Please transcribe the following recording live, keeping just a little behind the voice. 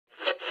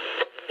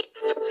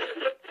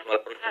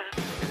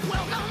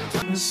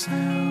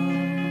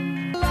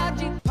Sound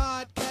Logic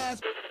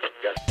Podcast.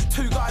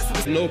 Two guys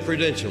with no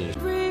credentials.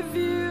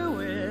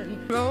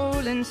 Reviewing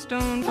Rolling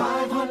Stone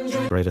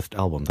 500 greatest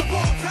album.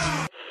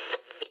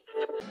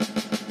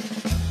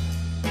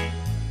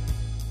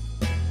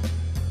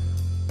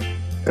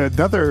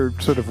 Another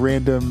sort of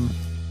random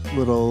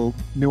little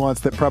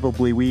nuance that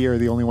probably we are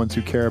the only ones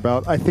who care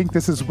about. I think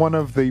this is one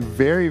of the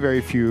very,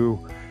 very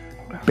few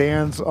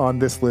bands on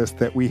this list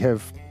that we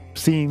have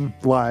seen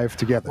live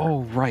together.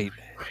 Oh, right.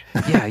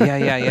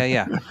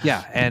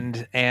 Yeah.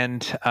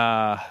 And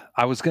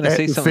I was going to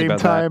say something about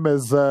that. At the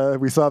same time as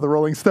we saw the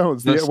Rolling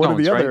Stones, one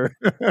or the other.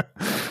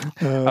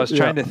 I was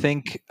trying to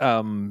think.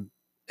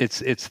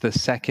 It's the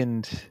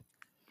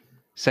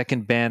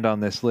second band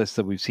on this list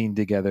that we've seen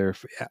together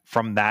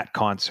from that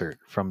concert,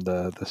 from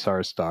the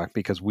SARS stock,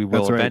 because we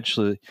will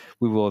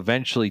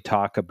eventually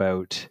talk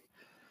about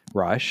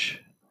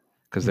Rush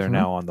because they're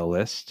now on the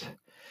list,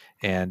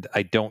 and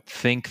I don't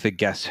think the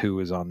Guess Who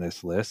is on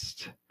this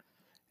list.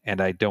 And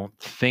I don't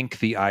think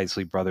the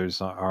Isley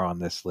Brothers are on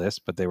this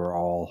list, but they were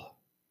all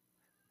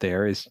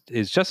there. Is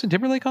Justin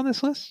Timberlake on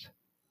this list?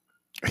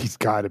 He's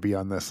got to be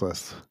on this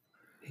list.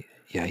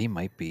 Yeah, he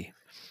might be.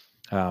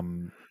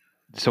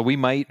 So we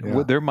might,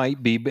 there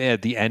might be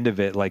at the end of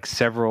it, like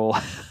several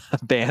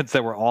bands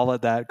that were all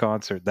at that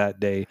concert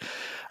that day.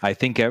 I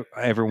think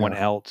everyone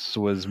else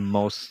was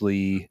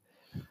mostly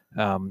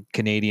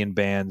Canadian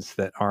bands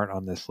that aren't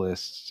on this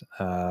list,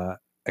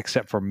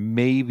 except for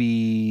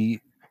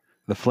maybe...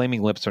 The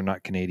Flaming Lips are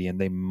not Canadian.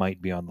 They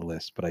might be on the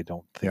list, but I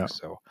don't think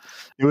so.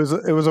 It was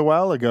a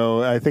while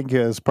ago, I think,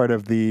 as part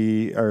of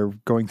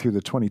going through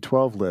the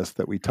 2012 list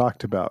that we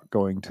talked about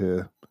going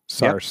to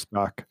SARS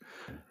stock.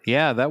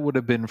 Yeah, that would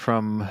have been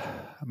from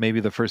maybe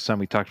the first time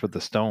we talked about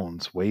the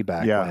Stones way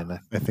back when.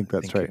 I think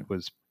that's right. It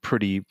was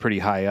pretty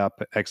high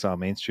up Exile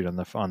Main Street on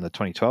the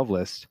 2012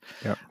 list.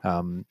 Yep.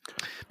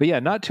 But yeah,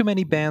 not too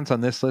many bands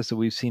on this list that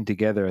we've seen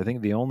together. I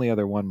think the only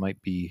other one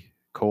might be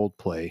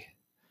Coldplay.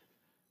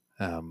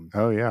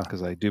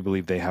 Because I do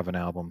believe they have an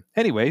album.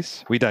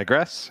 Anyways, we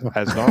digress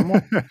as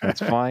normal. That's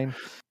fine.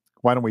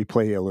 Why don't we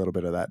play a little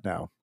bit of that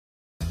now?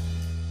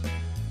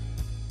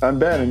 I'm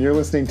Ben, and you're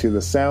listening to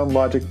the Sound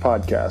Logic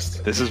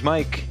Podcast. This is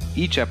Mike.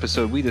 Each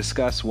episode, we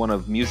discuss one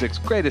of music's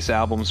greatest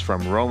albums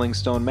from Rolling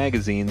Stone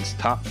magazine's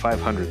top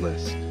 500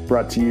 list.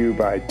 Brought to you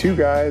by two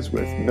guys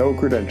with no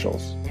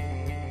credentials.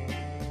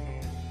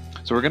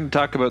 So we're going to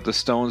talk about the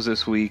Stones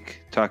this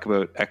week, talk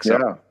about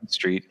Exile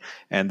Street,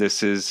 and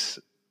this is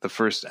the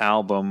first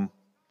album,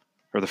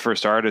 or the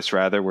first artist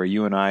rather, where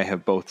you and I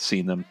have both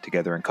seen them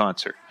together in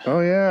concert. Oh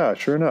yeah,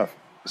 sure enough.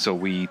 So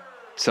we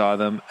saw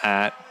them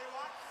at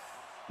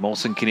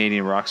Molson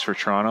Canadian Rocks for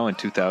Toronto in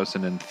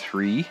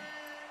 2003,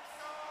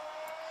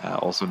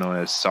 also known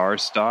as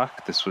SARS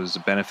stock. This was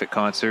a benefit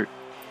concert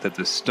that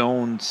the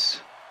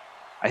Stones,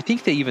 I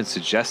think they even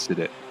suggested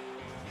it.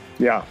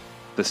 Yeah.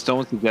 The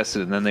Stones suggested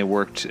it, and then they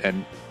worked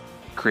and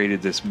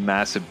created this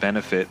massive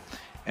benefit,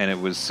 and it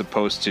was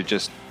supposed to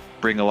just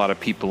bring a lot of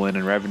people in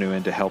and revenue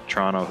in to help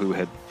Toronto, who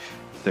had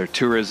their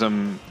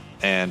tourism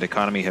and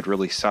economy had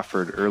really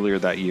suffered earlier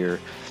that year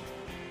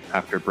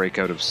after a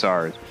breakout of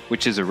SARS,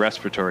 which is a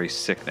respiratory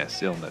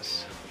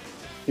illness.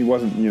 It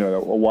wasn't, a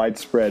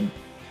widespread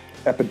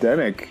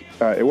epidemic.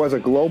 It was a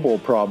global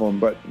problem,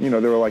 but,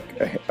 there were like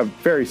a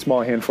very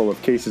small handful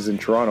of cases in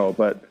Toronto,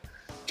 but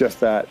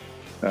just that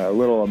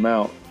little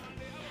amount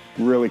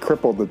really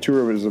crippled the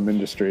tourism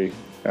industry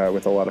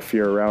with a lot of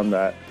fear around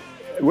that.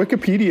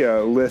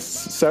 Wikipedia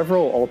lists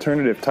several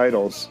alternative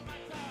titles,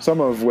 some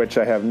of which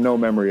I have no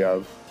memory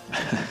of.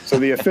 So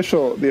the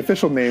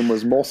official name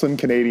was Molson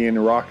Canadian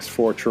Rocks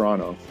for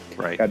Toronto.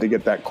 Right. Had to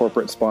get that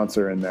corporate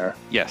sponsor in there.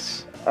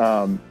 Yes.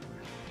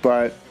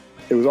 But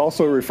it was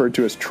also referred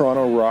to as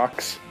Toronto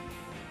Rocks,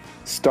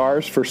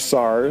 Stars for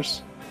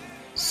SARS,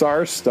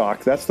 SARS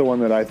stock. That's the one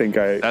that I think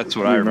I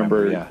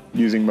remember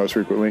using most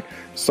frequently.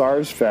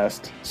 SARS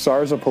Fest,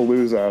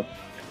 SARS-a-Palooza,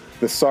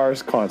 the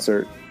SARS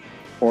concert,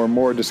 or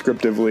more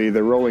descriptively,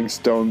 the Rolling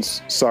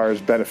Stones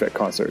SARS benefit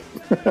concert.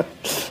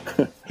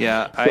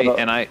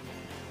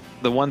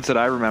 The ones that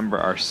I remember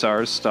are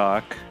SARS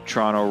stock,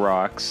 Toronto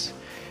Rocks,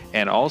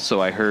 and also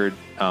I heard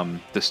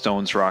the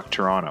Stones Rock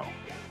Toronto.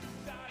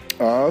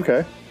 Oh,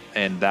 okay.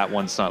 And that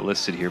one's not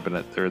listed here,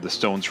 but they're the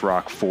Stones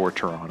Rock for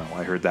Toronto.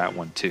 I heard that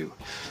one too.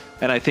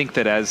 And I think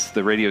that as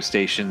the radio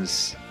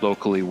stations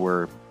locally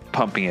were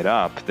pumping it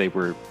up, they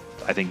were,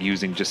 I think,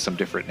 using just some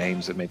different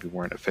names that maybe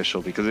weren't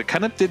official, because it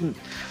kind of didn't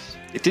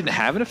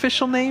have an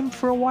official name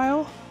for a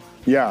while.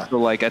 Yeah.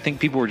 So I think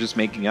people were just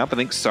making up. I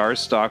think SARS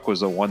stock was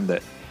the one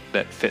that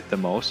fit the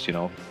most,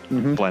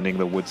 blending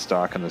the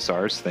Woodstock and the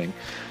SARS thing.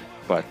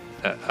 But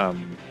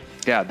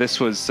this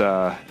was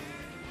a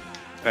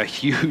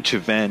huge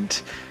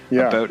event.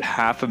 Yeah. About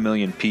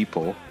 500,000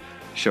 people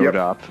showed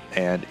up,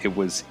 and it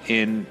was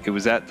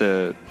at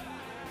the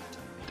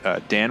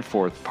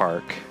Danforth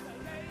Park,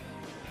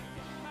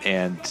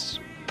 and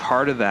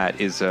part of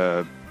that is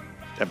a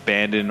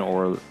abandoned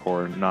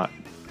or not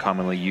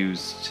commonly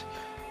used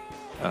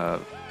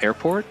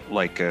airport,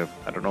 like I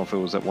don't know if it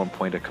was at one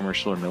point a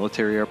commercial or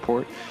military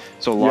airport.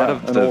 So a lot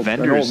of the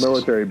vendors, an old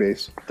military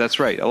base. That's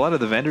right. A lot of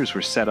the vendors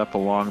were set up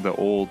along the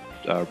old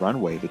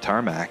runway, the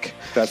tarmac.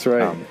 That's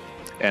right.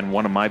 And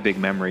one of my big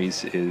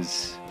memories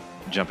is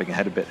jumping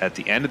ahead a bit. At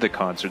the end of the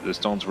concert, the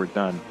Stones were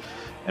done,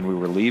 and we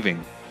were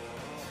leaving.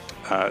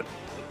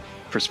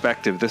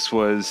 Perspective. This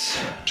was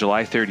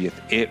July 30th.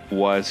 It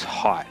was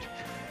hot.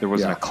 There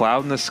wasn't a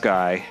cloud in the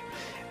sky.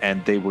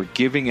 And they were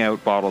giving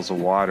out bottles of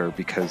water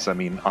because, I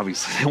mean,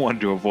 obviously they wanted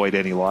to avoid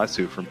any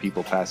lawsuit from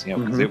people passing out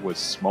because it was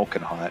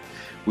smoking hot.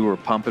 We were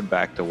pumping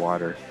back the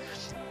water.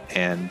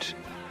 And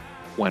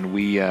when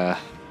we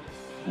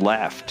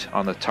left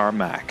on the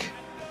tarmac,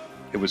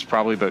 it was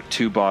probably about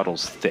 2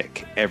 bottles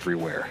thick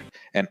everywhere.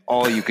 And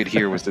all you could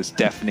hear was this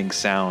deafening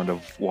sound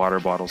of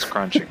water bottles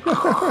crunching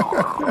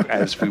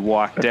as we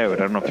walked out. I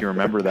don't know if you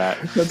remember that.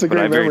 That's a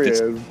great memory.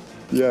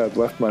 It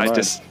left my mind. I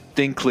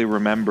distinctly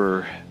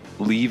remember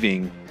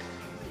leaving,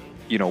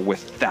 with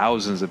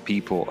thousands of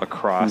people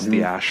across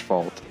the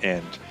asphalt,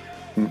 and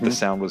the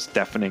sound was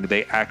deafening.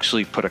 They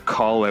actually put a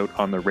call out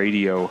on the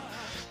radio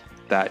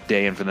that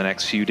day and for the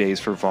next few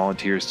days for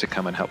volunteers to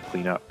come and help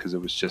clean up because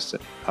it was just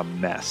a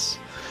mess.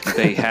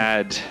 They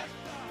had,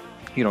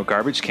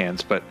 garbage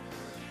cans, but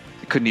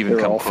they couldn't even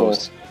come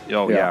close.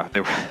 Oh yeah,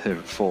 they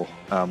were full.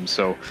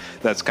 So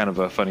that's kind of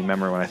a funny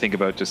memory when I think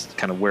about just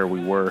kind of where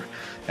we were,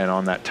 and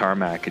on that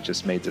tarmac, it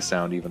just made the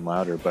sound even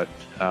louder. But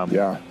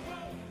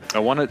I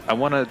want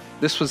to.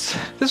 This was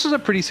a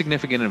pretty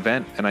significant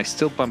event, and I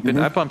still bumped in.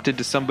 I bumped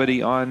into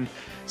somebody on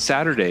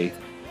Saturday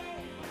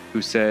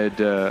who said,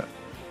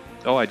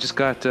 "Oh, I just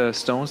got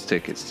Stones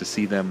tickets to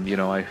see them.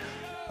 I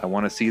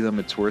want to see them.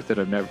 It's worth it.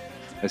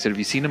 I said, have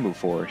you seen them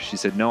before? She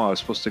said, no, I was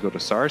supposed to go to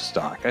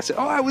SARstock. I said,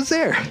 oh, I was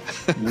there.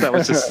 That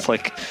was just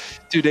like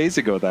 2 days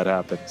ago that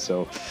happened.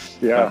 So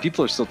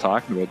people are still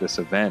talking about this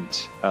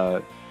event.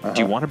 Do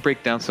you want to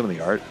break down some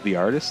of the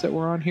artists that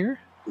were on here?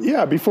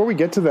 Yeah, before we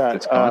get to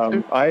that,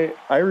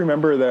 I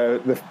remember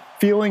the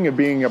feeling of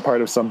being a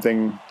part of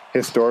something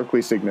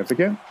historically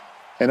significant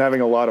and having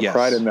a lot of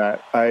pride in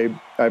that. I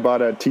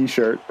bought a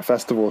T-shirt, a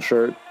festival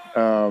shirt,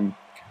 and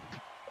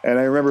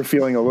I remember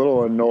feeling a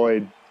little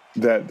annoyed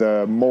that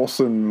the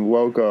Molson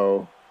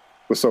logo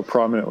was so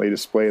prominently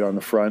displayed on the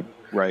front.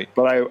 Right.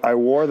 But I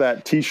wore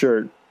that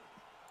T-shirt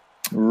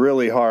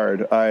really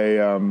hard.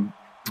 I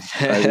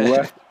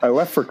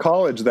left for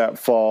college that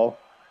fall,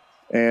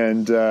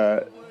 and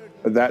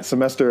that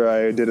semester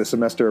I did a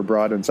semester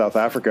abroad in South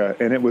Africa,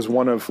 and it was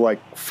one of like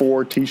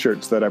 4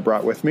 T-shirts that I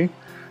brought with me.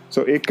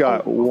 So it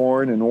got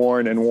worn and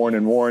worn and worn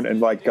and worn, and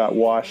like got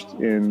washed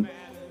in,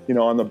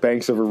 on the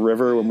banks of a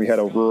river when we had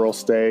a rural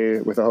stay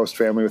with a host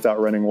family without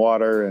running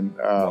water, and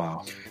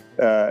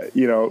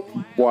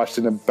washed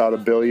in about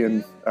 1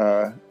 billion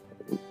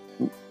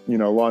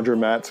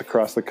laundromats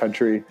across the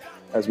country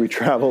as we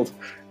traveled,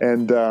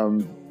 and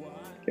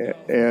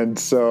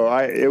so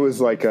it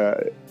was like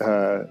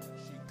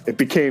it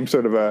became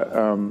sort of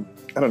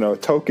a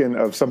token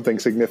of something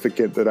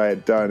significant that I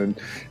had done, and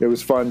it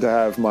was fun to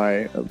have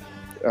my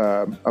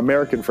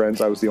American friends.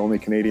 I was the only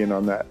Canadian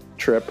on that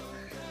trip.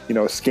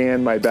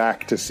 Scan my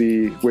back to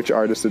see which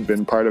artist had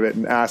been part of it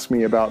and ask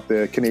me about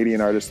the Canadian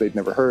artists they'd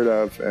never heard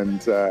of.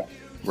 And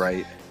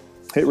right,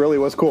 it really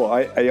was cool.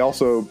 I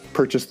also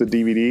purchased the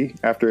DVD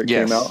after it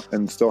came out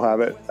and still have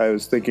it. I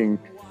was thinking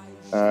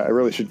I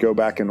really should go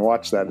back and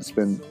watch that. It's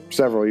been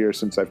several years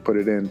since I've put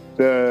it in.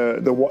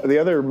 The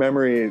other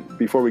memory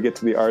before we get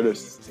to the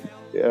artists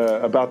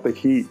about the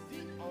heat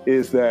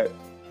is that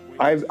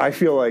I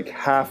feel like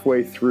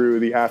halfway through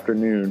the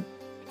afternoon,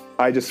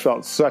 I just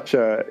felt such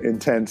a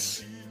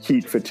intense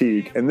heat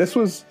fatigue. And this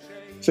was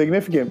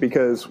significant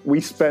because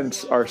we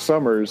spent our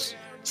summers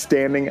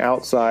standing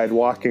outside,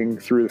 walking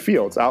through the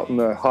fields out in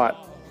the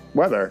hot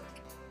weather.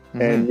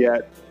 And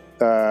yet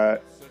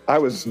I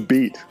was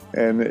beat,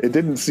 and it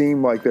didn't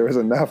seem like there was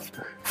enough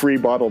free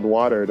bottled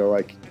water to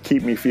like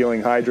keep me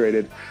feeling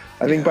hydrated.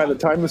 I think by the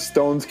time the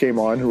Stones came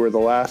on, who were the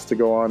last to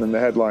go on in the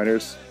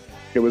headliners,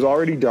 it was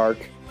already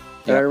dark.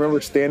 And I remember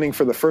standing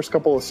for the first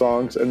couple of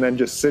songs and then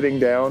just sitting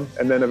down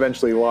and then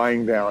eventually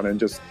lying down and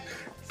just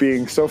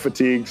being so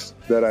fatigued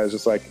that I was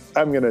just like,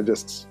 I'm going to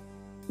just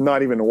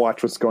not even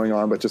watch what's going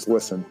on, but just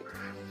listen.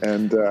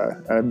 And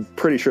I'm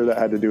pretty sure that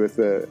had to do with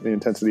the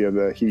intensity of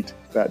the heat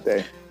that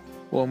day.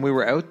 Well, when we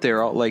were out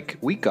there,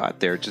 we got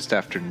there just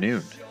after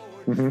noon.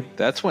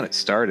 That's when it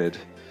started.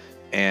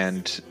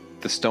 And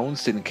the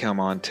Stones didn't come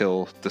on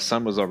till the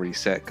sun was already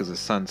set, because the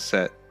sun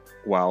set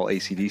while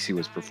AC/DC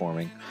was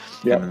performing.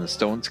 And then the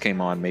Stones came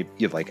on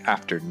maybe like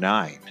after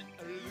 9.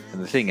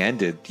 And the thing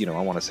ended, I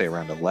want to say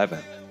around 11.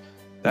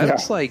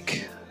 That's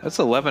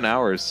 11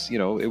 hours.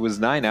 It was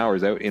 9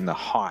 hours out in the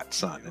hot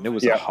sun, and it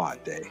was a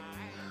hot day.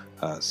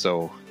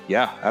 So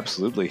yeah,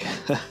 absolutely.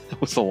 It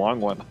was a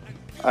long one.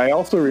 I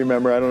also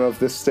remember, I don't know if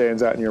this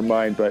stands out in your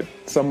mind, but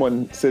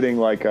someone sitting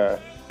like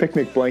a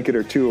picnic blanket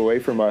or 2 away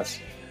from us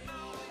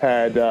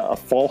had a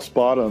false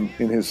bottom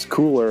in his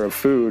cooler of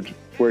food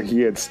where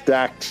he had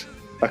stacked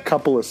a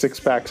couple of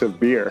 6-packs of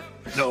beer.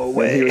 No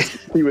way.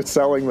 He was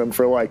selling them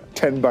for like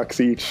 $10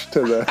 each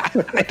to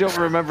the I don't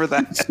remember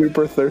that.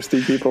 super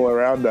thirsty people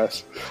around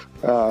us.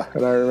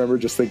 And I remember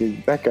just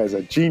thinking, that guy's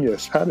a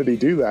genius. How did he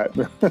do that?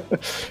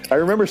 I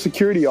remember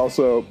security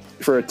also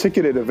for a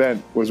ticketed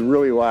event was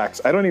really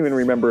lax. I don't even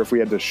remember if we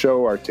had to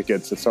show our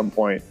tickets at some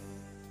point.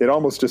 It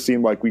almost just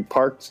seemed like we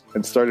parked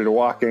and started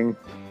walking.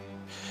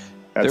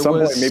 At some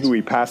point, maybe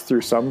we passed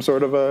through some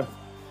sort of a...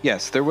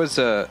 Yes, there was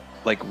a,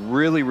 like,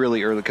 really,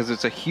 really early, because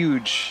it's a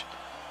huge,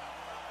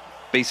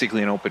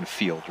 basically an open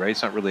field, right?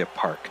 It's not really a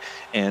park.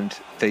 And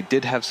they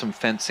did have some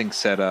fencing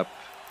set up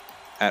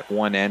at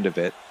one end of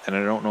it, and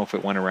I don't know if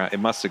it went around. It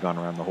must have gone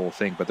around the whole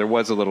thing, but there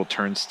was a little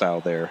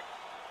turnstile there.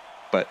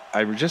 But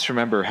I just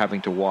remember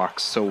having to walk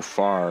so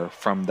far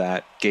from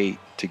that gate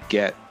to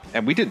get,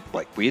 and we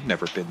had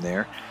never been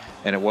there,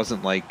 and it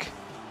wasn't like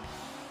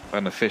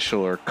an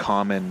official or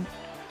common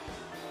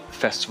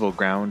festival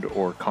ground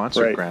or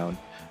concert ground.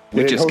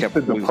 We just kept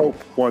the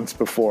Pope once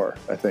before,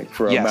 I think,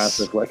 for a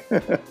massive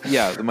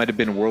yeah, it might have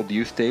been World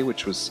Youth Day,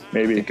 which was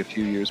maybe I think a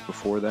few years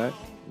before that.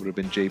 Would have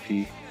been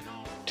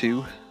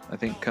JP2, I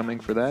think, coming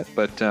for that.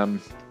 But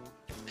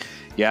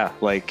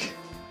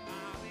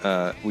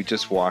we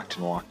just walked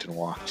and walked and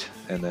walked,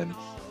 and then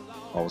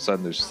all of a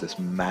sudden there's this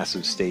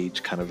massive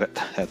stage kind of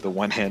at the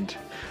one end.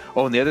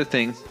 Oh, and the other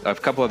thing, I have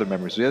a couple other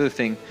memories. The other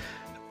thing,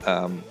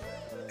 and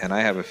I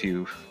have a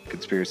few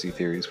conspiracy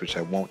theories which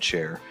I won't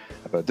share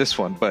about this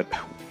one, but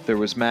there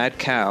was Mad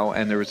Cow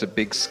and there was a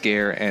big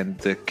scare and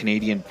the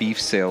Canadian beef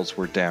sales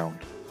were down.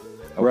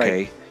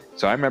 Okay. Right.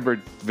 So I remember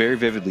very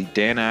vividly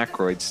Dan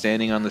Aykroyd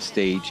standing on the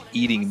stage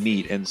eating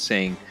meat and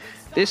saying,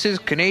 "This is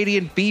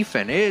Canadian beef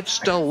and it's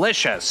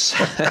delicious."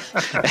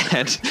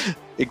 And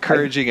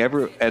encouraging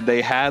everyone. And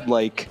they had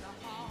like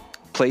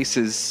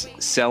places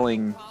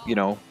selling,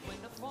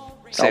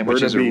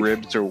 sandwiches or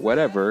ribs or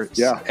whatever.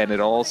 Yeah. And it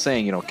all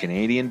saying,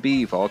 Canadian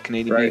beef, all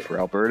Canadian beef or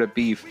Alberta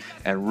beef,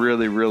 and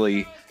really,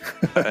 really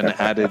an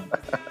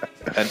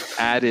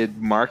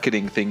added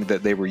marketing thing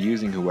that they were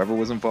using. Whoever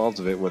was involved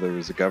with it, whether it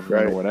was the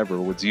government or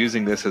whatever, was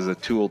using this as a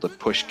tool to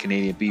push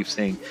Canadian beef,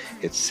 saying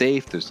it's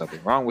safe, there's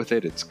nothing wrong with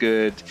it, it's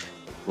good.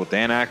 Well,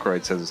 Dan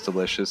Aykroyd says it's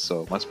delicious,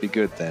 so it must be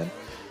good then.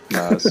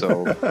 I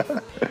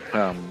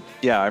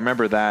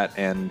remember that,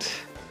 and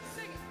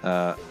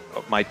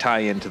my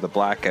tie-in to the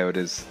blackout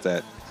is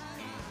that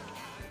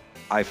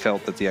I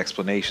felt that the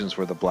explanations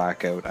were the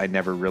blackout. I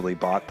never really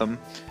bought them.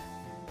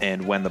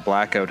 And when the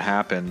blackout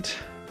happened,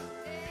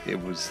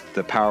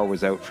 the power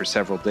was out for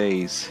several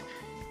days.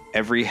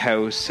 Every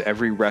house,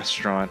 every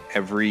restaurant,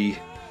 every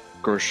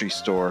grocery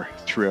store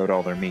threw out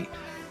all their meat.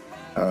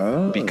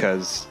 Oh.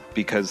 Because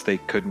they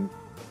couldn't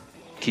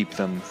keep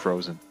them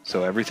frozen.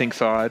 So everything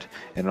thawed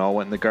and it all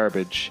went in the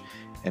garbage.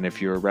 And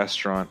if you're a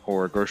restaurant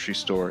or a grocery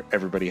store,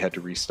 everybody had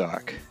to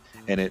restock.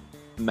 And it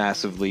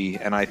massively,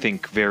 and I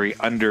think very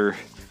under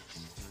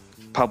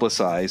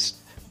publicized,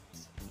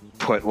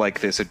 put like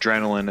this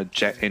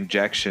adrenaline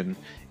injection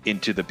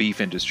into the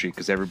beef industry,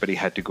 because everybody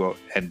had to go out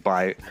and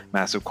buy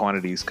massive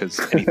quantities because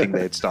anything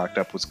they had stocked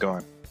up was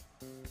gone.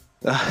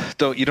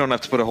 You don't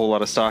have to put a whole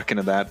lot of stock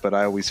into that, but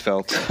I always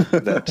felt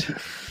that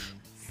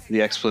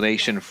the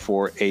explanation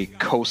for a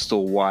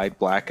coastal wide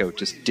blackout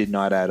just did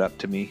not add up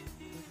to me.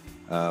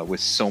 With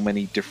so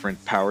many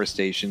different power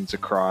stations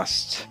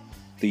across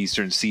the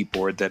eastern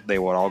seaboard that they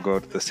would all go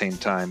at the same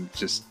time.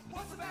 Just,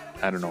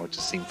 I don't know, it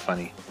just seemed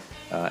funny.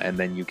 And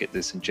then you get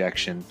this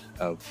injection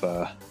of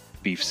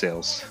beef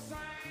sales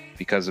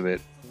because of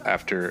it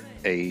after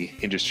a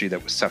industry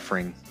that was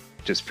suffering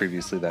just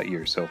previously that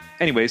year. So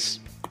anyways,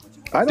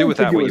 do with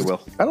that what you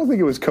will. I don't think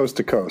it was coast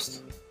to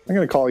coast. I'm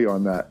going to call you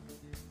on that.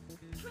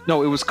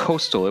 No, it was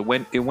coastal. It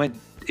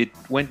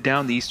went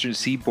down the eastern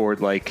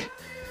seaboard, like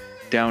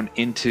down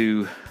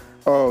into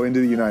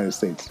the United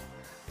States.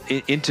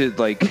 Into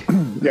like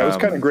yeah, it was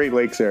kind of Great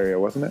Lakes area,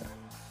 wasn't it?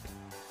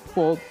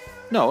 Well,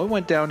 no, it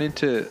went down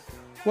into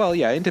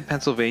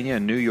Pennsylvania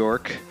and New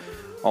York,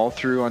 all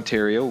through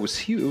Ontario. It was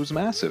huge. It was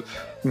massive.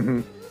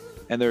 Mm-hmm.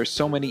 And there are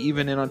so many,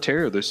 even in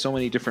Ontario, there's so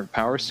many different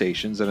power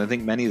stations, and I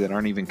think many that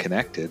aren't even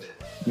connected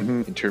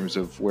in terms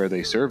of where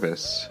they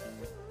service,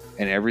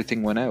 and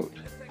everything went out.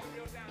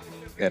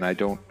 And I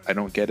don't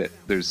get it.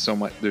 There's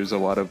a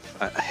lot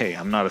of, hey,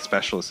 I'm not a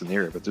specialist in the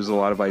area, but there's a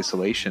lot of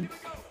isolation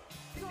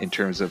in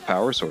terms of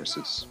power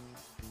sources.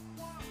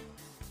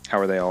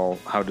 How do they all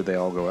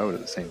go out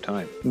at the same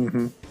time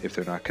if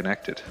they're not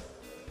connected?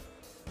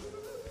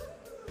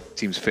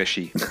 Seems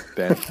fishy,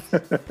 Ben.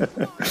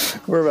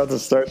 We're about to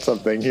start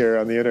something here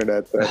on the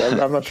internet that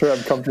I'm not sure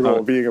I'm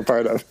comfortable being a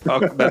part of.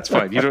 Oh, that's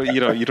fine. You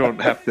don't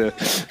have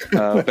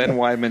to. Ben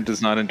Wyman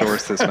does not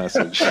endorse this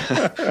message.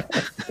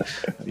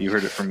 You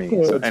heard it from me.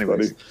 So,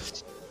 anyways.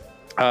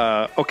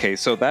 Okay,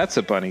 so that's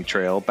a bunny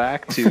trail.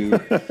 Back to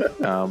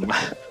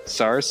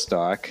SARS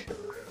stock.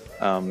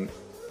 I've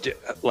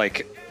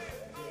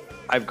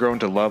grown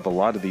to love a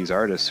lot of these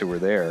artists who were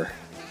there.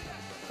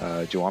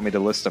 Do you want me to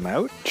list them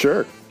out?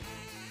 Sure.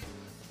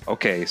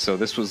 Okay, so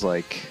this was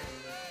like,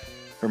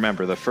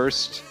 remember, the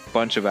first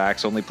bunch of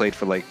acts only played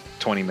for like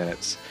 20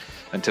 minutes.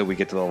 until we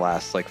get to the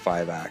last like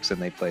 5 acts,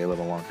 and they play a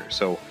little longer.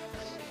 So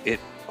it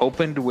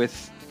opened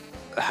with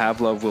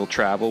Have Love Will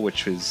Travel,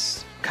 which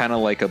was kind of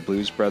like a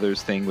Blues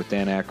Brothers thing with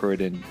Dan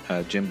Aykroyd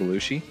and Jim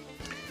Belushi.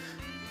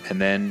 And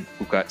then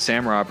we've got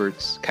Sam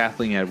Roberts,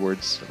 Kathleen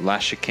Edwards, La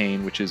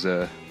Chicane, which is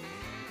a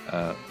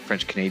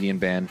French-Canadian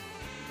band,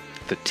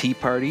 The Tea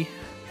Party,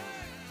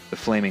 The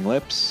Flaming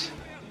Lips,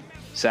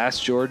 Sass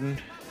Jordan,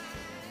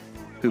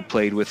 who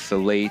played with the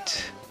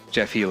late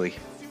Jeff Healey.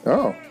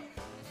 Oh,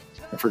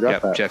 I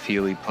forgot that. Jeff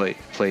Healey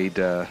played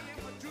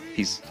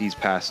he's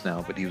passed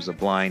now, but he was a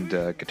blind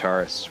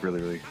guitarist.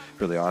 Really, really,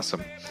 really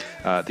awesome.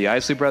 The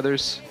Isley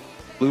Brothers,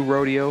 Blue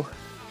Rodeo,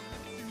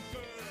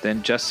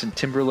 then Justin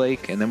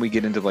Timberlake, and then we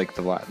get into like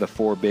the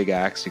 4 big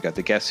acts. You got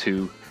the Guess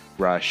Who,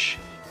 Rush,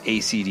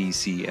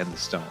 AC/DC, and the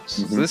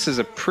Stones. So this is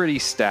a pretty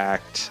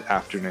stacked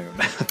afternoon.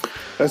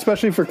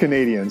 Especially for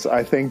Canadians.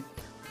 I think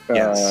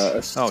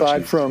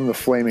aside from the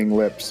Flaming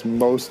Lips,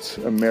 most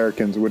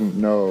Americans wouldn't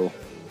know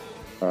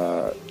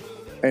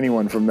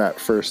anyone from that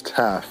first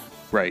half.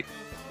 Right.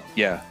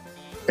 Yeah.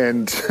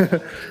 And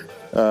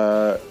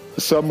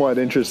somewhat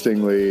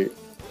interestingly,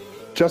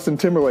 Justin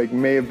Timberlake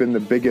may have been the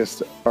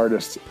biggest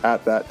artist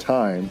at that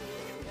time,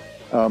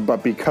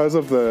 but because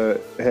of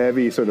the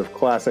heavy sort of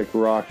classic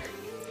rock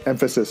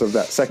emphasis of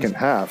that second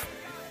half,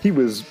 he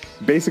was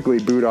basically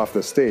booed off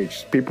the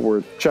stage. People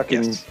were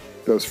chucking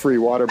those free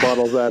water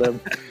bottles at him.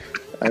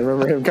 I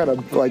remember him kind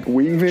of like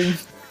weaving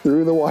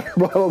through the water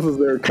bottles as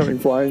they were coming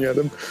flying at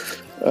him.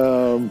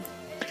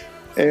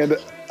 And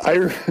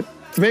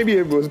maybe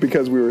it was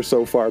because we were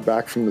so far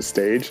back from the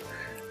stage,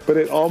 but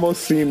it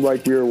almost seemed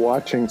like we were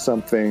watching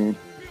something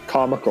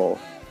comical.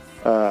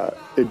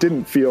 It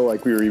didn't feel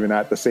like we were even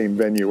at the same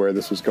venue where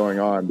this was going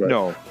on. But,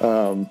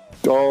 no.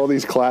 All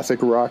these classic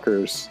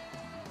rockers,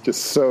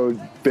 just so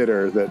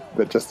bitter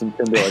that Justin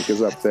Timberlake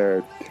is up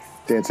there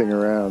dancing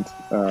around.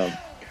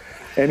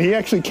 And he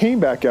actually came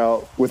back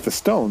out with the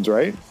Stones,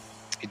 right?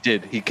 He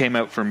did. He came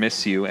out for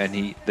Miss You,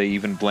 and they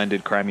even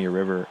blended Cry Me a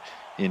River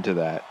into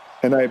that.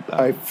 And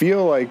I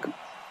feel like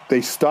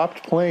they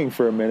stopped playing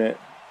for a minute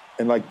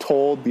and like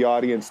told the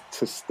audience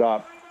to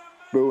stop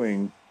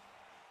booing.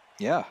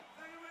 Yeah.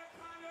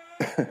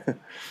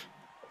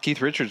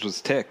 Keith Richards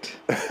was ticked.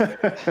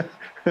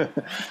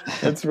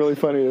 That's really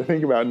funny to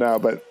think about now,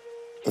 but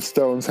the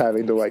Stones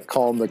having to like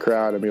calm the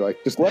crowd and be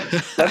like, just let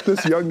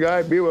this young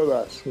guy be with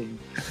us.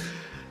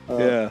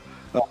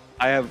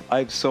 I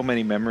have so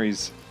many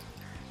memories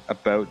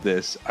about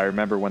this. I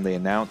remember when they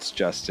announced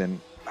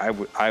Justin,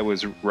 I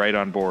was right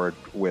on board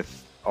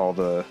with all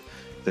the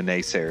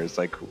naysayers.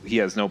 Like, he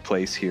has no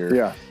place here.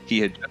 Yeah. He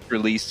had just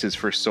released his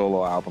first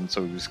solo album,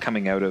 so he was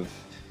coming out of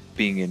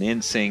being in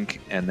NSYNC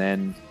and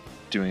then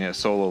doing a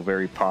solo,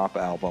 very pop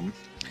album.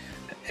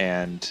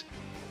 And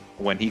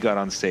when he got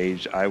on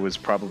stage, I was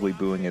probably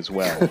booing as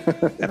well.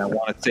 And I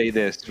want to say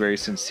this very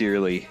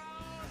sincerely.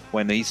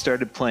 When he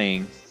started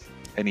playing,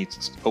 and he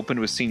opened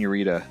with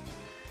Senorita,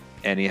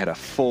 and he had a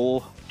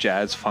full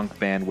jazz funk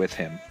band with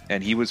him,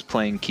 and he was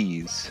playing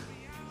keys,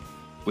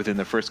 within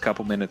the first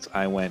couple minutes,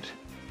 I went,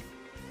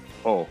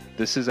 oh,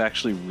 this is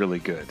actually really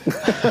good.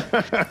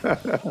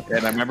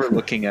 And I remember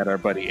looking at our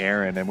buddy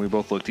Aaron, and we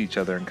both looked at each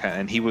other,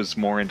 and he was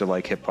more into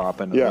like hip hop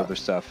and other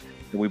stuff.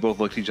 And we both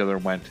looked at each other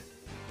and went,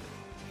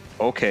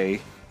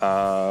 okay,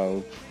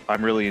 I'm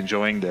really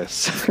enjoying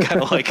this.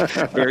 Kind of like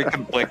very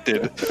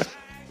conflicted.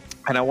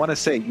 And I want to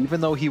say, even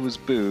though he was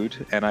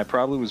booed, and I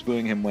probably was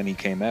booing him when he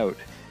came out,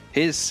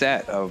 his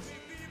set of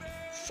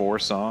 4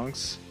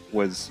 songs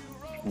was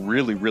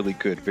really, really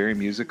good. Very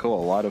musical,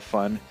 a lot of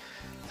fun.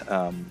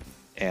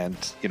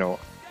 And, you know,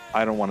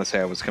 I don't want to say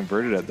I was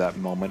converted at that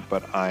moment,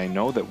 but I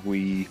know that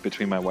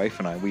between my wife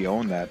and I, we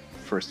own that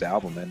first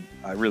album, and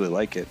I really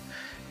like it.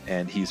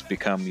 And he's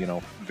become, you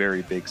know,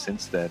 very big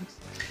since then.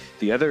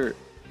 The other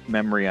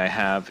memory I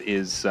have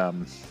is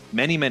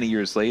many, many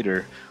years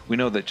later, we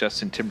know that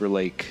Justin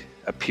Timberlake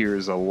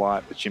appears a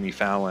lot with Jimmy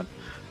Fallon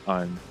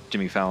on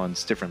Jimmy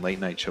Fallon's different late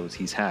night shows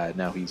he's had.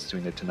 Now he's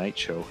doing the Tonight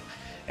Show.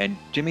 And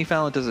Jimmy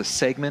Fallon does a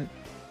segment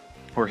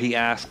where he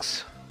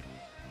asks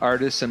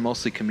artists and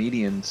mostly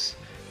comedians,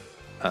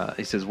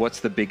 he says, what's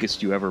the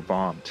biggest you ever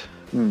bombed?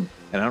 And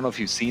I don't know if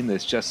you've seen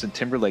this. Justin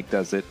Timberlake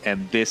does it,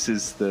 and this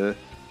is the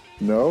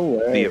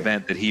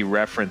event that he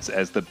referenced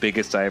as the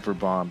biggest I ever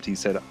bombed. He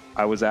said,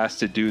 I was asked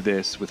to do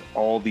this with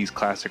all these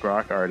classic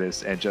rock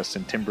artists and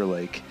Justin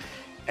Timberlake,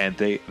 and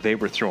they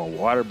were throwing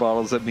water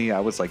bottles at me.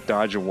 I was like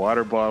dodging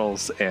water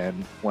bottles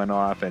and went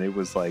off, and it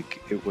was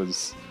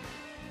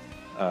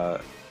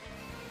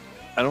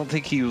I don't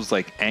think he was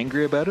like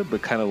angry about it,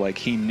 but kind of like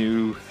he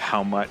knew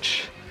how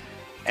much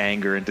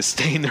anger and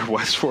disdain there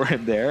was for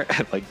him there,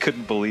 and like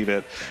couldn't believe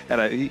it.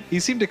 And he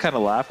seemed to kind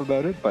of laugh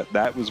about it, but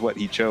that was what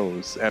he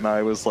chose. And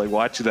I was like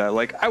watching that,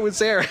 like I was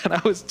there and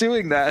I was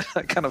doing that.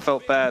 I kind of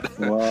felt bad.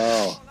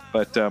 Wow.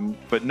 But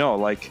no,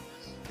 like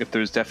if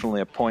there's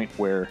definitely a point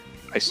where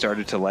I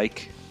started to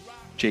like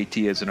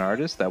JT as an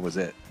artist, that was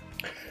it.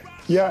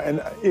 Yeah,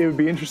 and it would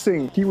be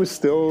interesting. He was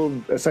still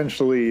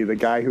essentially the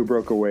guy who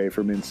broke away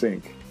from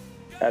NSYNC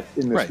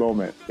in this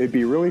moment. It'd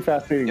be really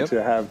fascinating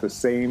to have the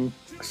same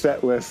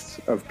set lists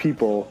of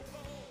people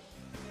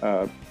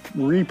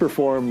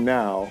re-perform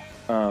now,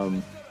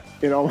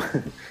 it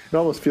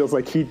almost feels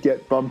like he'd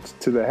get bumped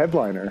to the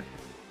headliner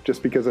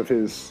just because of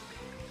his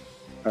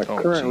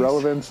current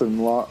relevance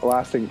and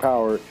lasting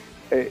power.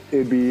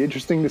 It'd be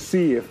interesting to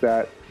see if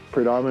that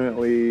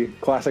predominantly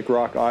classic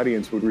rock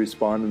audience would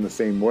respond in the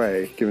same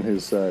way, given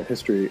his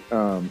history.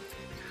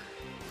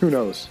 Who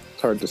knows?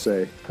 It's hard to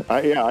say.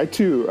 I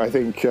too, I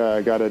think,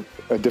 got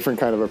a different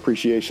kind of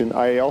appreciation.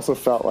 I also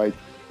felt like,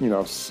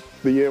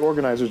 the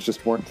organizers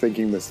just weren't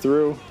thinking this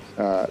through.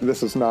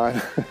 This is not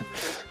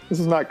this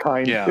is not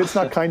kind. Yeah. It's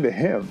not kind to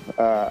him.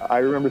 I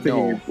remember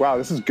thinking, wow,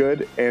 this is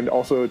good, and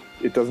also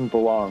it doesn't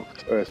belong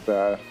with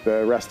the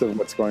rest of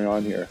what's going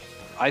on here.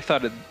 I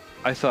thought,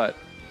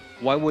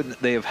 why wouldn't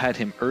they have had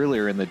him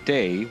earlier in the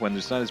day when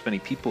there's not as many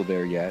people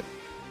there yet?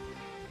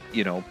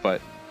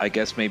 But I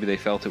guess maybe they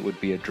felt it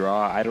would be a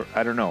draw. I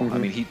don't know. Mm-hmm. I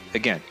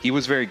mean, he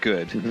was very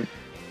good, mm-hmm.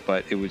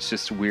 but it was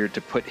just weird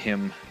to put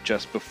him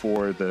just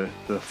before the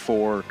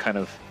four kind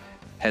of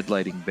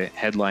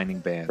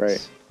headlining bands.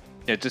 Right.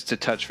 Yeah, just to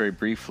touch very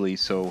briefly.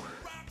 So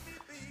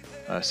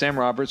Sam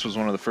Roberts was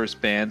one of the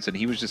first bands, and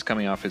he was just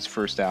coming off his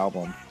first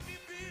album.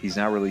 He's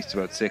now released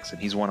about 6,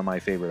 and he's one of my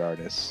favorite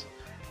artists.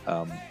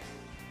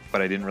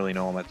 But I didn't really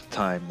know him at the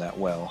time that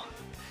well.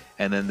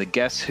 And then the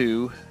Guess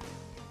Who,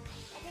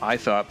 I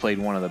thought, played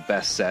one of the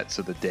best sets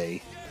of the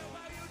day.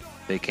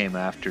 They came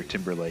after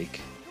Timberlake.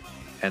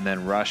 And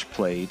then Rush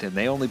played, and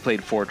they only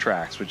played 4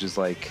 tracks, which is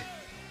like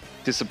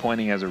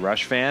disappointing as a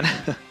Rush fan,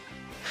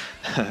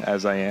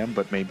 as I am,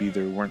 but maybe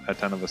there weren't a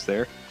ton of us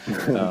there.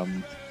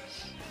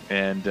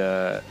 And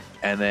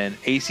then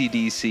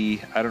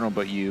AC/DC, I don't know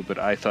about you, but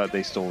I thought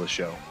they stole the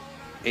show.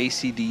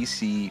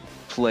 AC/DC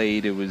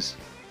played,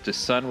 the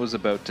sun was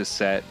about to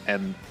set,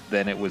 and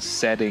then it was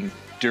setting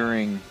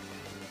during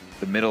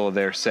the middle of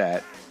their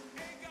set,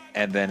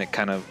 and then it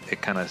kind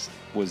of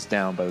was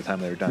down by the time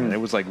they were done. And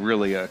it was like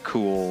really a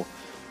cool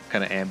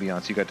kind of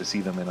ambiance. You got to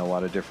see them in a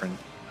lot of different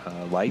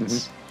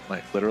lights,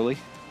 like literally.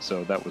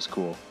 So that was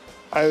cool.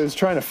 I was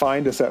trying to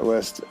find a set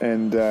list,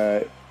 and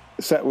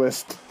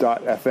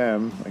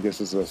setlist.fm, I guess,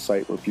 is a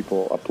site where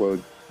people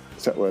upload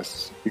set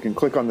lists. You can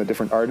click on the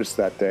different artists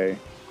that day,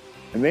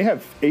 and they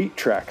have 8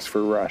 tracks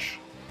for Rush,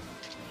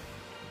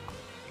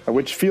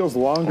 which feels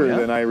longer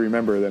than I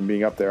remember them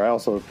being up there. I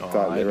also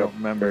thought they were up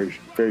a very,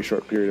 very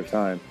short period of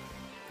time.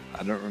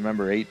 I don't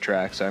remember 8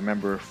 tracks. I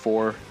remember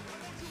 4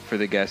 for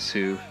the Guess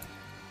Who.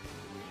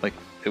 Like,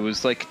 it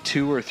was like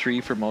 2 or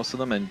 3 for most of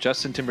them, and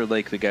Justin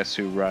Timberlake, the Guess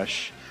Who,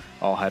 Rush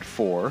all had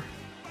 4.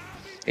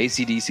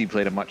 AC/DC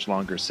played a much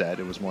longer set.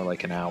 It was more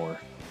like an hour,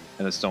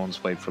 and the Stones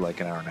played for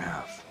like an hour and a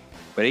half.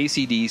 But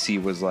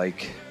AC/DC was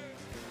like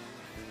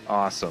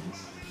awesome,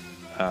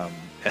 and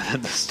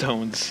then the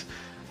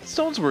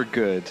Stones were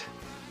good.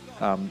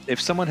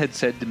 If someone had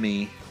said to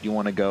me, "You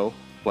want to go?"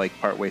 like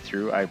partway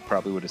through, I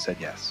probably would have said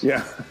yes.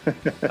 Yeah.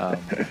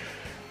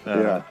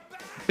 Yeah.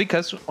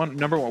 Because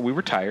number one, we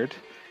were tired.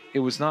 It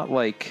was not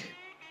like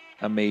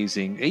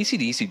amazing.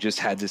 AC/DC just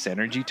had this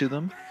energy to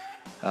them.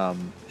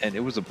 And it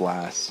was a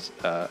blast.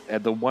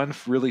 And the one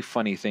really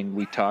funny thing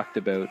we talked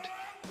about,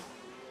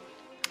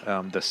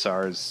 the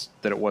SARS,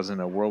 that it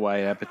wasn't a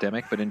worldwide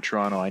epidemic, but in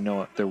Toronto, I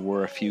know there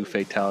were a few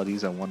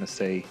fatalities. I want to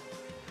say,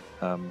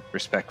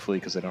 respectfully,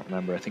 because I don't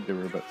remember. I think there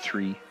were about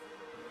 3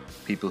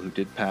 people who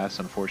did pass,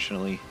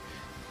 unfortunately.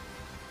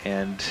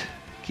 And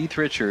Keith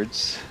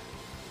Richards,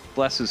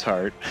 bless his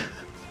heart,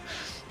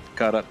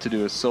 got up to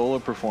do a solo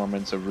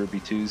performance of Ruby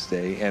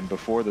Tuesday, and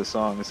before the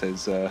song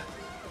says,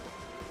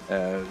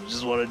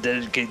 just want to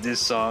dedicate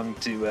this song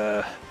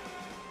to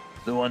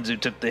the ones who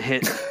took the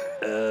hit,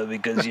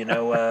 because,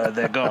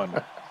 they're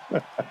gone.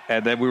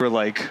 And then we were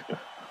like,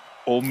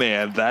 oh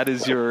man, that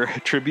is your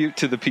tribute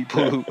to the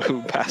people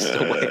who passed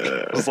away.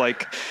 It was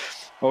like,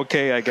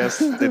 okay, I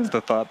guess it's the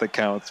thought that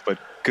counts, but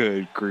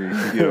good grief.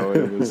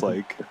 It was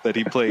like that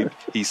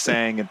he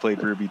sang and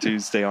played Ruby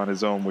Tuesday on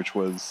his own, which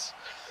was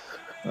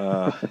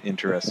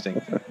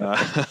interesting,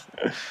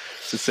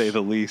 to say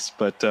the least.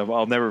 But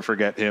I'll never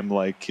forget him.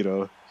 Like,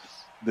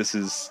 this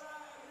is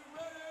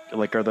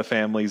like, are the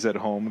families at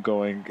home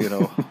going,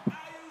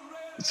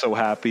 so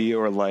happy,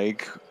 or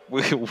like,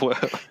 I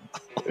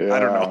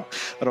don't know.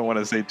 I don't want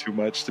to say too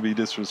much to be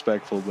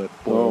disrespectful, but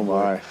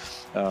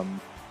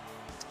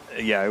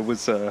yeah, it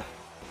was. I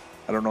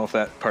don't know if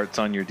that part's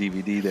on your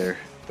DVD there,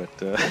 but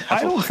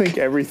I don't think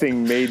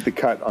everything made the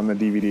cut on the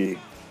DVD.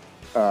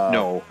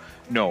 No.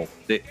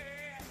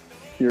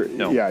 You're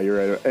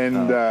right,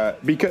 and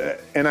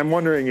and I'm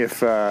wondering if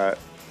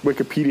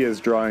Wikipedia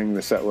is drawing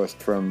the set list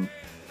from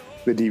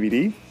the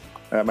DVD.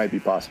 That might be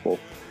possible,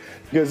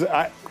 because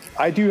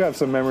I do have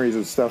some memories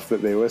of stuff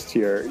that they list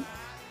here.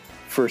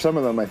 For some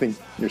of them, I think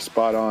you're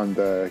spot on.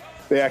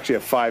 They actually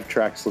have 5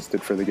 tracks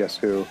listed for the Guess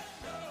Who.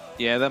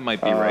 Yeah, that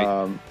might be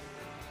right.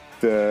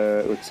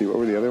 Let's see, what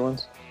were the other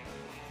ones?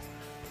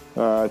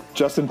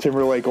 Justin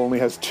Timberlake only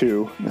has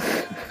 2,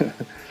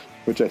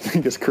 which I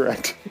think is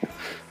correct.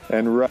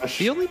 And Rush.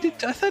 He only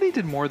did. I thought he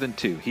did more than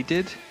 2. He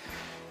did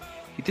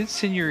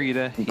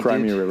Senorita.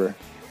 Crimea River.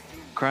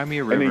 Cry Me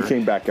a River. And he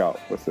came back out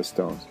with the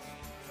Stones.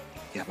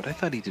 Yeah, but I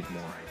thought he did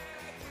more.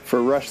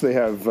 For Rush, they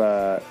have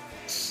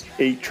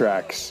 8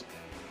 tracks.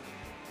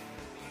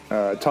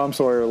 Tom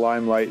Sawyer,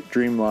 Limelight,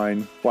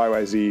 Dreamline,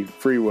 YYZ,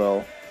 Free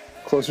Will,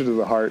 Closer to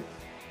the Heart.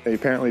 They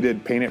apparently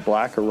did Paint It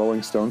Black, a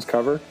Rolling Stones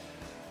cover,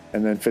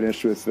 and then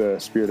finished with The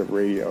Spirit of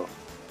Radio.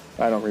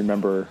 I don't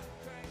remember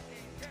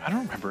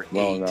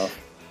well 8. enough.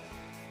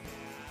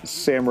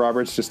 Sam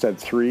Roberts just had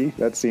 3.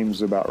 That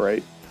seems about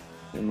right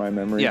in my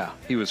memory. Yeah,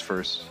 he was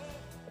first.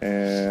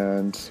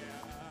 And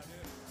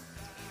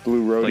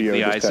Blue Rodeo the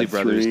just Isley had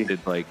Brothers 3. did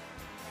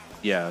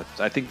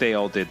I think they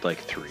all did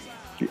 3.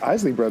 The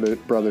Isley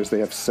Brothers, they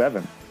have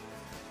 7,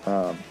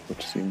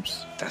 which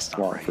seems That's not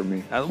long right for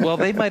me. Well,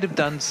 they might have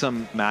done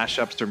some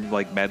mashups or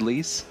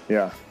medleys.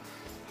 Yeah.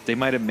 They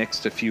might have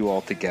mixed a few all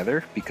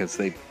together because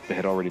they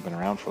had already been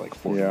around for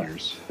 40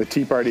 years. The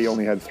Tea Party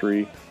only had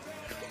 3.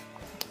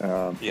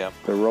 The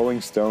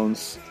Rolling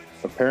Stones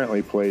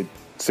apparently played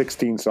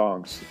 16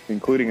 songs,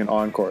 including an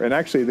encore. And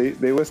actually,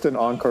 they list an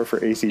encore for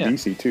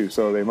AC/DC too.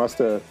 So they must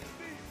have.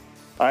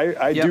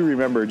 I do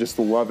remember just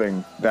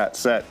loving that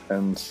set,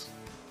 and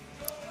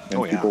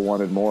people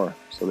wanted more,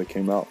 so they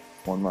came out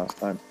one last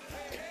time.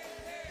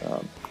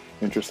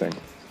 Interesting.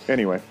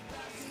 Anyway.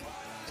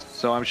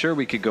 So I'm sure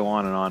we could go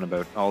on and on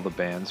about all the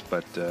bands,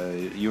 but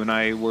you and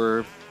I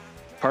were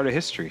part of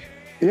history.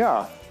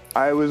 Yeah.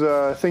 I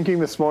was thinking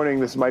this morning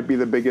this might be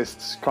the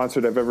biggest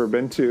concert I've ever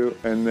been to,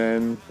 and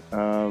then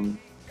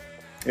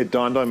it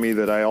dawned on me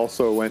that I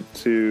also went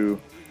to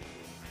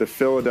the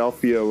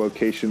Philadelphia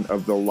location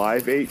of the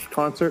Live Aid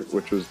concert,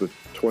 which was the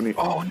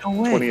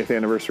 20th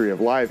anniversary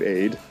of Live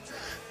Aid.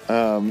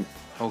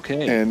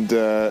 Okay. And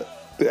the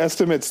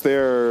estimates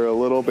there are a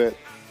little bit,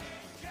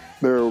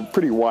 they're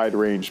pretty wide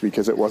range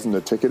because it wasn't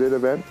a ticketed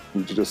event.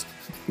 You just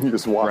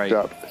walked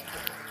up.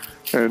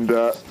 And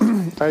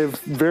I have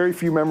very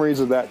few memories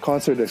of that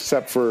concert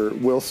except for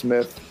Will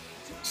Smith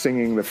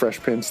singing the Fresh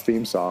Prince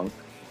theme song.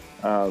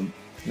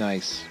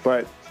 Nice.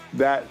 But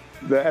the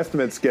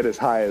estimates get as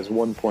high as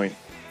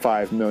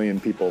 1.5 million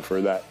people for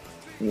that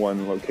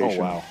one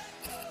location. Oh,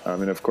 wow.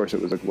 And of course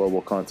it was a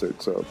global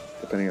concert, so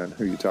depending on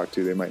who you talk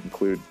to, they might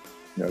include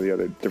the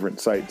other different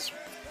sites.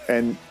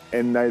 And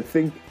I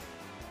think,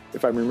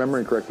 if I'm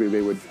remembering correctly,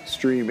 they would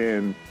stream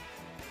in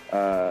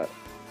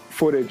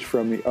footage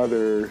from the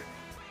other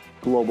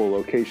global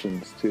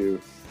locations to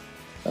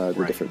the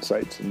different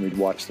sites, and we'd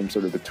watch them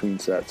sort of between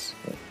sets.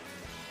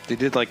 They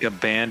did a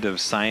band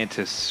of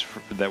scientists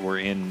that were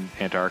in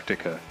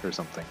Antarctica or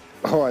something.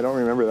 Oh, I don't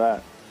remember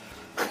that.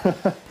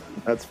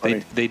 That's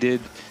funny. They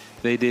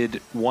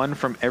did one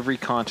from every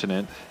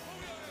continent,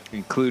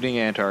 including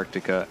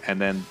Antarctica,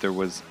 and then there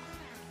was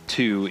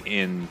 2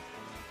 in...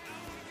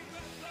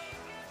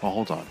 Oh,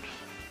 hold on.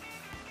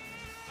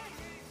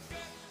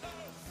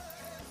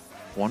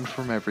 One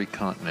from every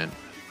continent.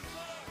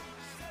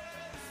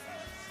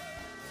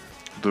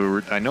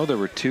 I know there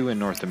were 2 in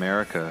North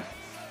America,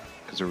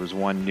 because there was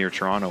one near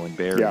Toronto in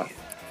Barrie. Yeah.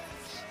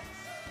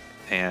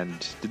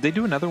 And did they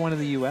do another one in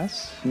the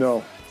U.S.?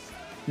 No,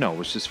 it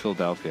was just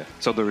Philadelphia.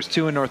 So there was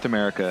 2 in North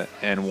America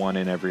and 1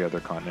 in every other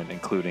continent,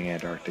 including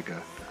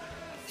Antarctica.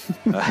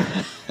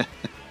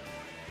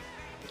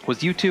 Was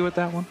U2 at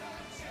that one?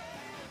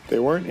 They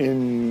weren't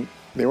in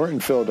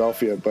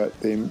Philadelphia, but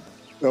they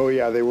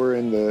were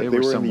in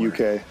the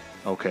UK.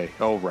 Okay.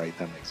 Oh, right.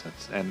 That makes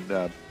sense. And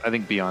I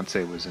think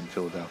Beyonce was in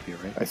Philadelphia,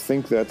 right? I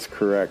think that's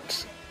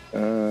correct.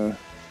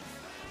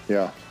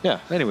 Yeah. Yeah.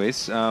 Anyways,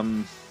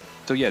 so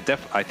yeah,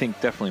 I think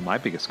definitely my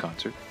biggest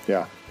concert.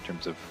 Yeah. In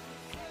terms of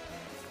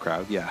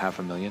crowd,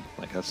 500,000.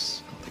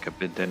 That's, I don't think I've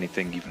been to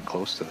anything even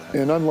close to that.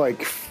 And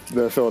unlike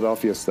the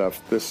Philadelphia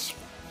stuff, this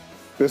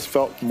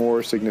felt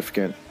more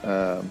significant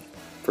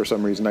for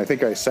some reason. I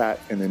think I sat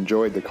and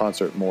enjoyed the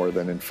concert more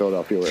than in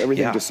Philadelphia, where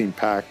everything just seemed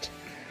packed.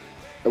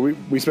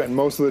 We spent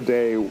most of the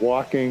day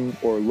walking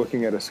or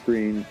looking at a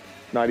screen,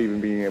 not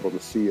even being able to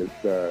see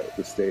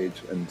the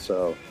stage. And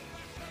so,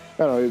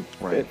 I don't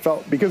know, it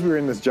felt, because we were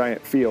in this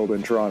giant field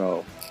in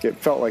Toronto, it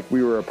felt like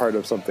we were a part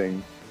of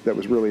something that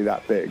was really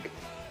that big.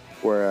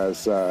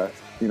 Whereas,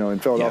 in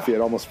Philadelphia,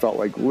 it almost felt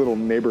like little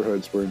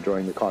neighborhoods were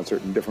enjoying the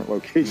concert in different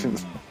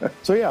locations.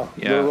 So,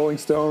 the Rolling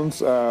Stones.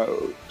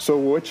 So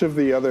which of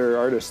the other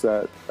artists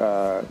that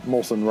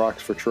Molson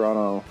Rocks for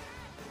Toronto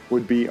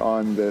would be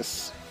on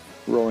this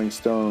Rolling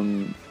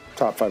Stone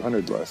Top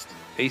 500 list?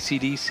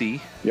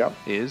 AC/DC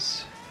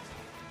is.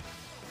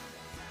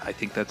 I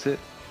think that's it.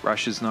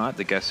 Rush is not.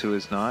 The Guess Who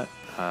is not.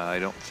 I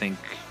don't think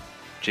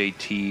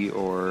JT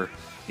or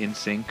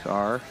NSYNC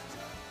are.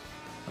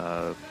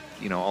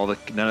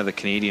 None of the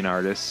Canadian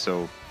artists.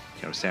 So,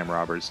 Sam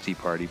Roberts, Tea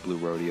Party, Blue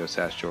Rodeo,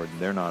 Sash Jordan,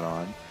 they're not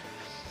on.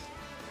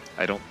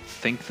 I don't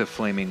think the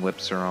Flaming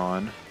Lips are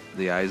on.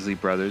 The Isley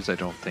Brothers, I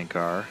don't think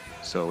are.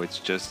 So it's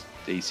just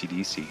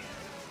AC/DC.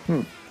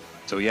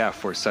 So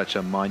for such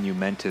a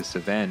monumentous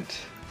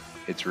event,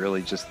 it's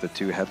really just the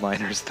 2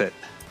 headliners that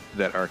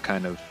are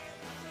kind of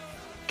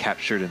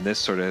captured in this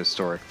sort of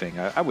historic thing.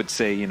 I would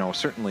say,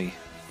 certainly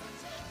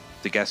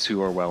the guests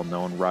who are well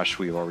known, Rush,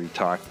 we've already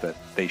talked that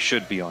they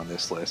should be on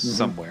this list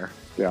somewhere.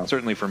 Yeah.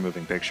 Certainly for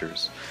moving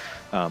pictures.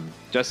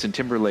 Justin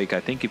Timberlake, I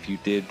think if you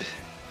did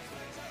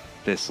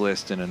this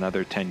list in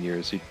another 10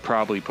 years, you'd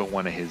probably put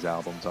one of his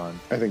albums on.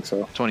 I think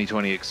so.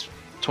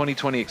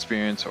 2020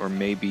 Experience, or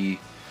maybe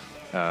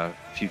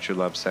Future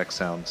Love Sex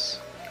Sounds.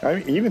 I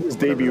mean, even his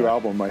debut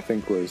album, I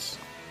think, was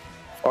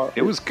far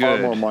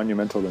more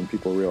monumental than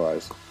people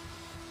realize.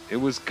 It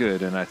was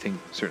good, and I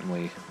think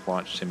certainly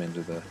launched him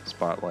into the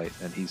spotlight.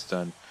 And he's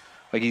done,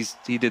 like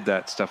he did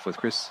that stuff with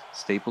Chris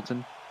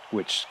Stapleton,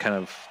 which kind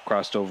of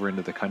crossed over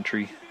into the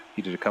country.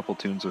 He did a couple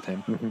tunes with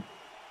him,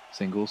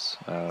 singles,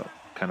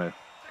 kind of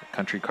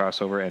country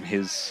crossover. And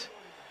his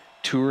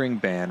touring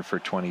band for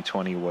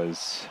 2020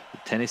 was the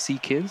Tennessee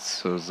Kids.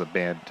 So it was a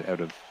band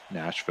out of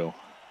Nashville.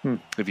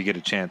 If you get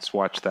a chance,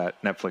 watch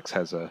that. Netflix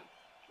has a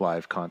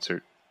live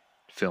concert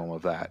film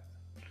of that,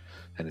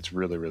 and it's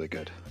really, really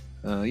good.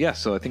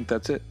 So I think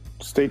that's it.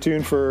 Stay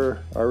tuned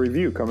for our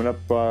review coming up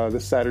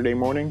this Saturday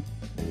morning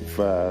of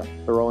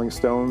the Rolling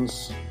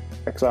Stones'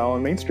 Exile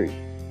on Main Street.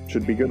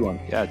 Should be a good one.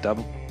 Yeah,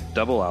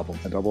 double album.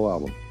 A double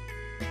album.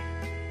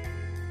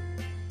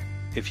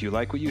 If you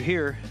like what you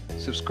hear,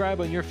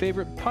 subscribe on your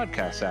favorite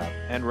podcast app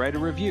and write a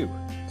review.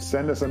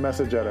 Send us a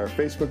message at our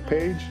Facebook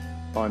page,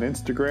 on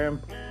Instagram,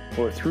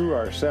 or through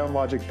our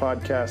SoundLogic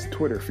Podcast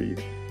Twitter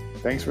feed.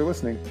 Thanks for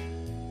listening.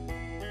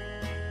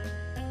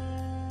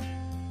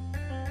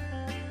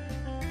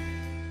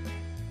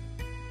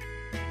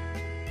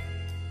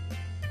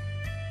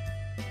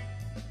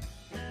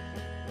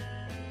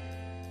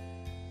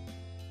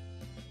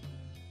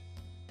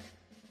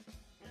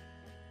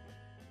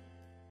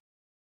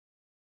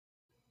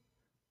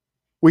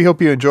 We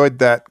hope you enjoyed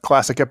that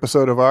classic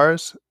episode of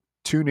ours.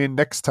 Tune in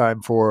next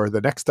time for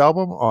the next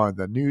album on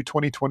the new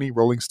 2020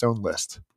 Rolling Stone list.